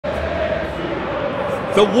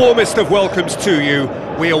The warmest of welcomes to you.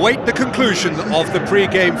 We await the conclusion of the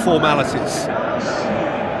pre-game formalities.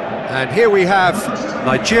 And here we have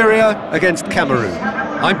Nigeria against Cameroon.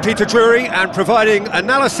 I'm Peter Drury, and providing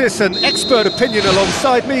analysis and expert opinion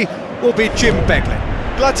alongside me will be Jim Beglin.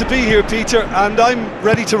 Glad to be here, Peter, and I'm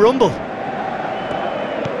ready to rumble.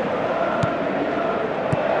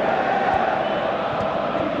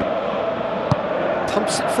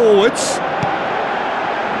 Pumps it forwards.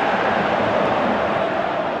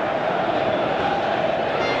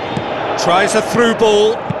 Tries a through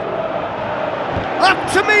ball. Up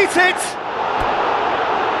to meet it!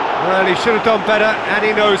 Well, he should have done better, and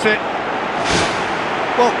he knows it.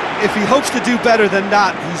 Well, if he hopes to do better than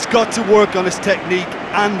that, he's got to work on his technique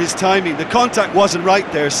and his timing. The contact wasn't right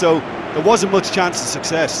there, so there wasn't much chance of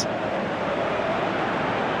success.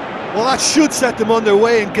 Well, that should set them on their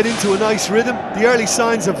way and get into a nice rhythm. The early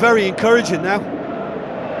signs are very encouraging now.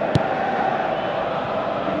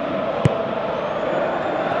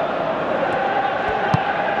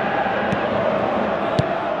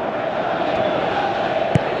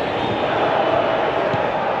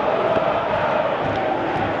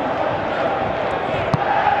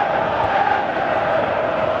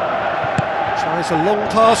 Tries a long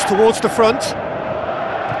pass towards the front.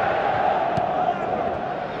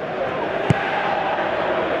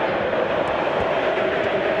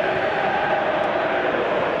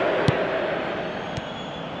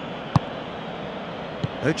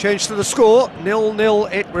 No change to the score,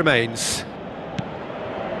 0-0 it remains.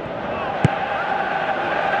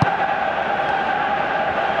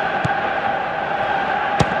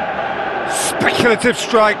 Speculative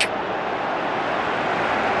strike.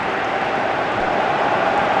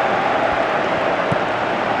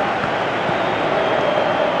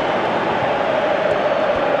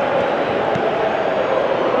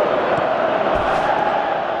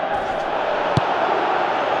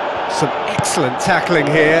 Some excellent tackling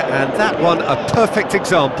here, and that one a perfect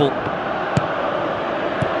example.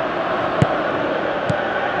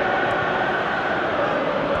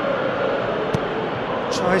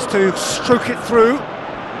 Tries to stroke it through.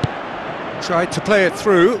 Tried to play it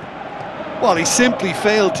through. Well, he simply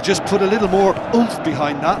failed to just put a little more oomph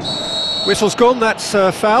behind that. Whistle's gone, that's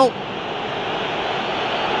foul.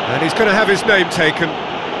 And he's going to have his name taken.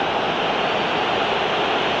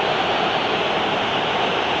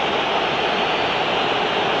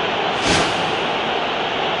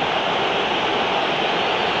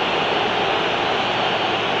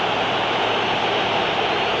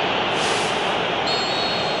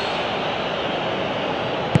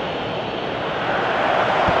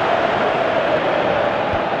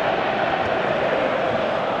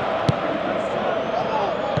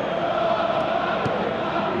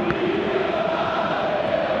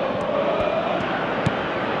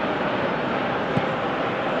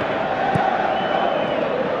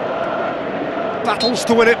 Battles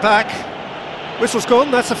to win it back. Whistle's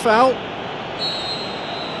gone, that's a foul.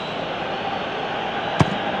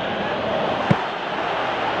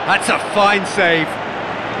 That's a fine save.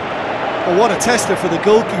 Well, what a tester for the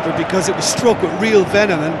goalkeeper, because it was struck with real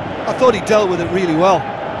venom, and I thought he dealt with it really well.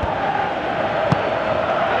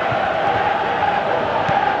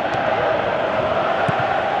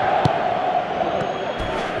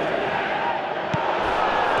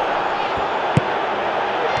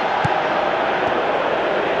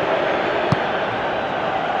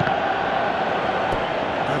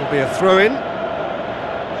 Be a throw-in. And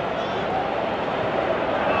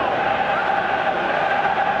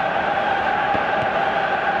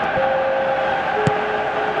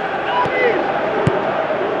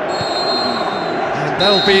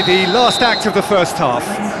that'll be the last act of the first half.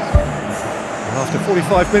 After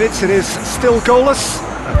 45 minutes, it is still goalless.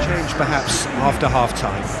 A change perhaps after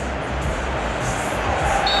half-time.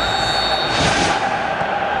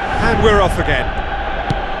 And we're off again.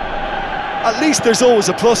 At least there's always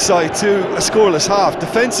a plus side to a scoreless half.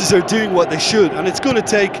 Defences are doing what they should, and it's going to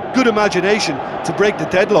take good imagination to break the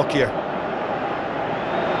deadlock here.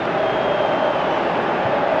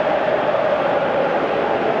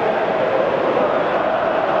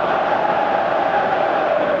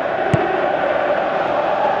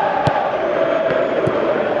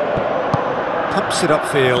 Pumps it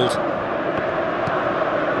upfield.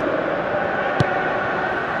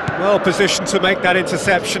 Well positioned to make that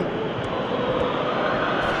interception.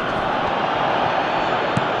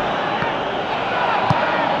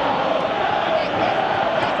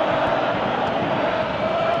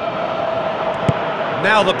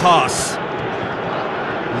 Now the pass.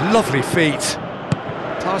 Lovely feet.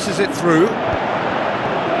 Passes it through.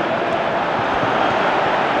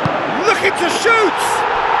 Looking to shoot!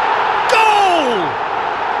 Goal!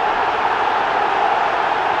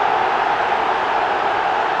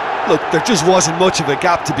 Look, there just wasn't much of a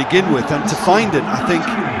gap to begin with, and to find it, I think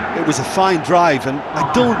it was a fine drive, and I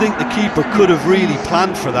don't think the keeper could have really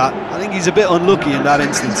planned for that. I think he's a bit unlucky in that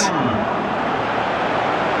instance.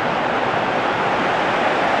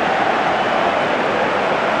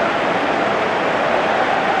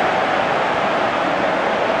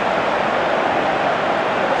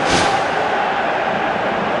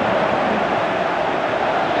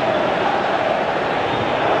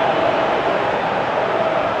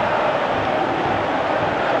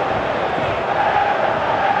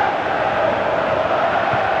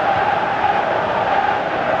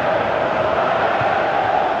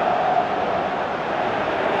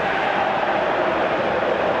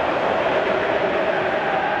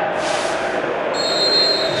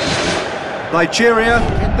 Nigeria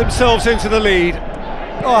get themselves into the lead.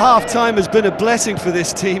 Oh, half-time has been a blessing for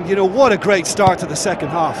this team. You know, what a great start to the second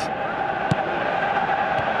half.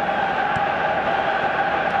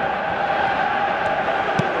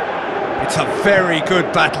 It's a very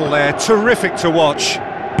good battle there, terrific to watch.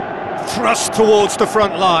 Thrust towards the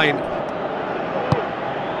front line.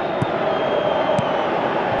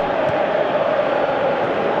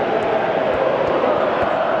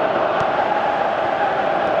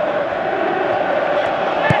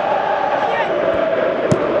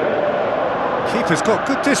 Keeper's got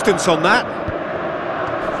good distance on that.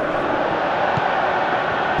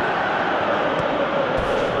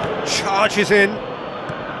 Charges in.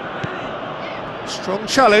 Strong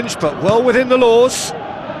challenge, but well within the laws.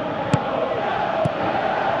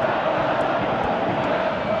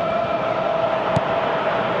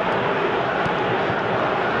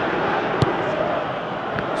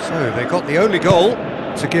 So they got the only goal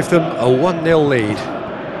to give them a 1-0 lead.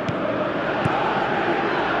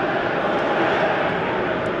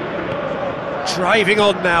 Driving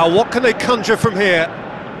on now, what can they conjure from here?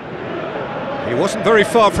 He wasn't very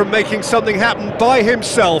far from making something happen by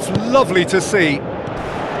himself, lovely to see.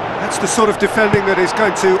 That's the sort of defending that is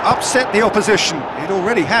going to upset the opposition. It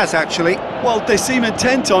already has, actually. Well, they seem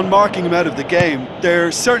intent on marking him out of the game.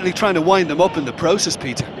 They're certainly trying to wind them up in the process,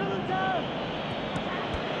 Peter.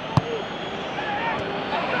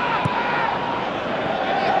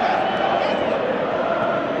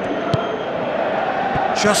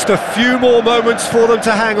 Just a few more moments for them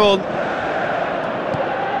to hang on.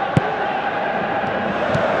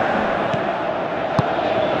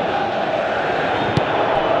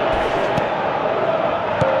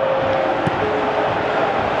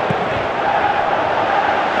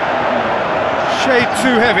 Shade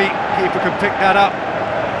too heavy, keeper can pick that up.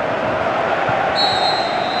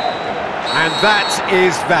 And that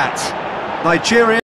is that. Nigeria